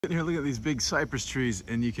Here, look at these big cypress trees,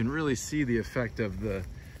 and you can really see the effect of the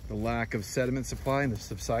lack of sediment supply and the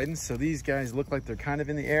subsidence. So these guys look like they're kind of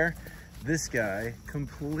in the air. This guy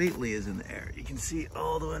completely is in the air. You can see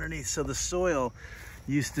all the way underneath. So the soil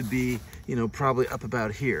used to be, you know, probably up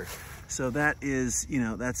about here. So that is, you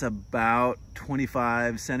know, that's about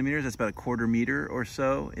 25 centimeters. That's about a quarter meter or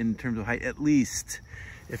so in terms of height, at least,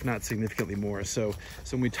 if not significantly more. So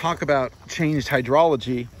when we talk about changed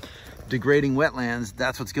hydrology, degrading wetlands,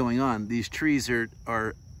 that's what's going on. These trees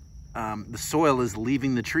are the soil is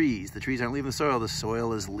leaving the trees. The trees aren't leaving the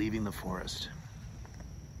soil is leaving the forest.